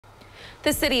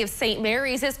The city of St.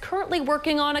 Mary's is currently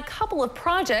working on a couple of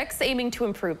projects aiming to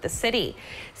improve the city.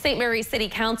 St. Mary's City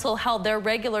Council held their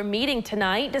regular meeting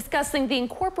tonight discussing the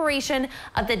incorporation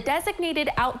of the designated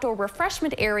outdoor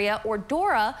refreshment area, or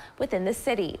DORA, within the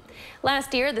city.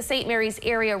 Last year, the St. Mary's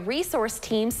Area Resource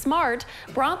Team, SMART,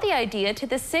 brought the idea to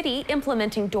the city,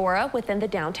 implementing DORA within the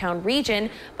downtown region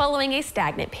following a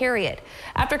stagnant period.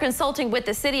 After consulting with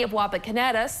the city of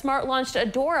Wapakoneta, SMART launched a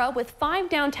DORA with 5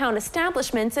 downtown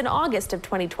establishments in August of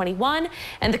 2021,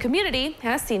 and the community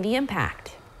has seen the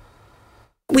impact.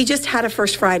 We just had a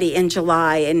First Friday in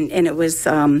July, and it was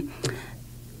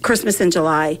Christmas in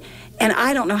July, and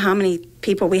I don't know how many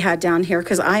people we had down here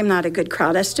because I'm not a good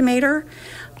crowd estimator,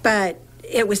 but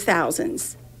it was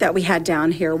thousands that we had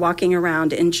down here walking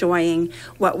around enjoying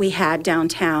what we had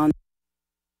downtown.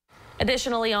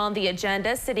 Additionally, on the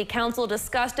agenda, City Council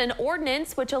discussed an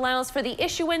ordinance which allows for the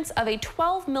issuance of a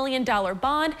 $12 million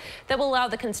bond that will allow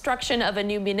the construction of a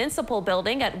new municipal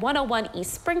building at 101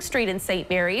 East Spring Street in St.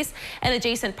 Mary's, an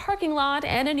adjacent parking lot,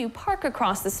 and a new park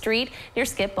across the street near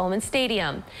Skip Bowman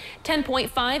Stadium.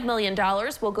 $10.5 million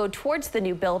will go towards the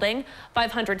new building,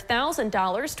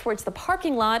 $500,000 towards the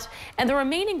parking lot, and the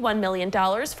remaining $1 million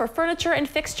for furniture and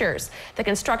fixtures. The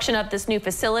construction of this new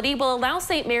facility will allow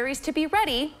St. Mary's to be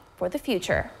ready for the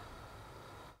future.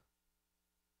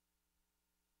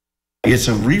 It's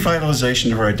a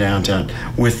revitalization of our downtown,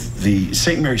 with the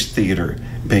St. Mary's Theater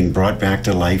being brought back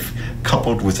to life,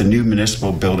 coupled with a new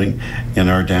municipal building in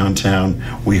our downtown.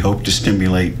 We hope to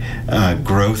stimulate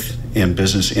growth and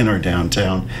business in our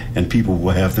downtown, and people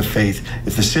will have the faith,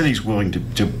 if the city's willing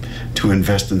to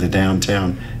invest in the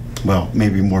downtown, well,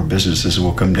 maybe more businesses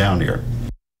will come down here.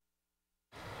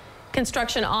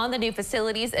 Construction on the new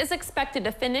facilities is expected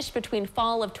to finish between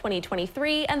fall of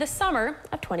 2023 and the summer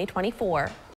of 2024.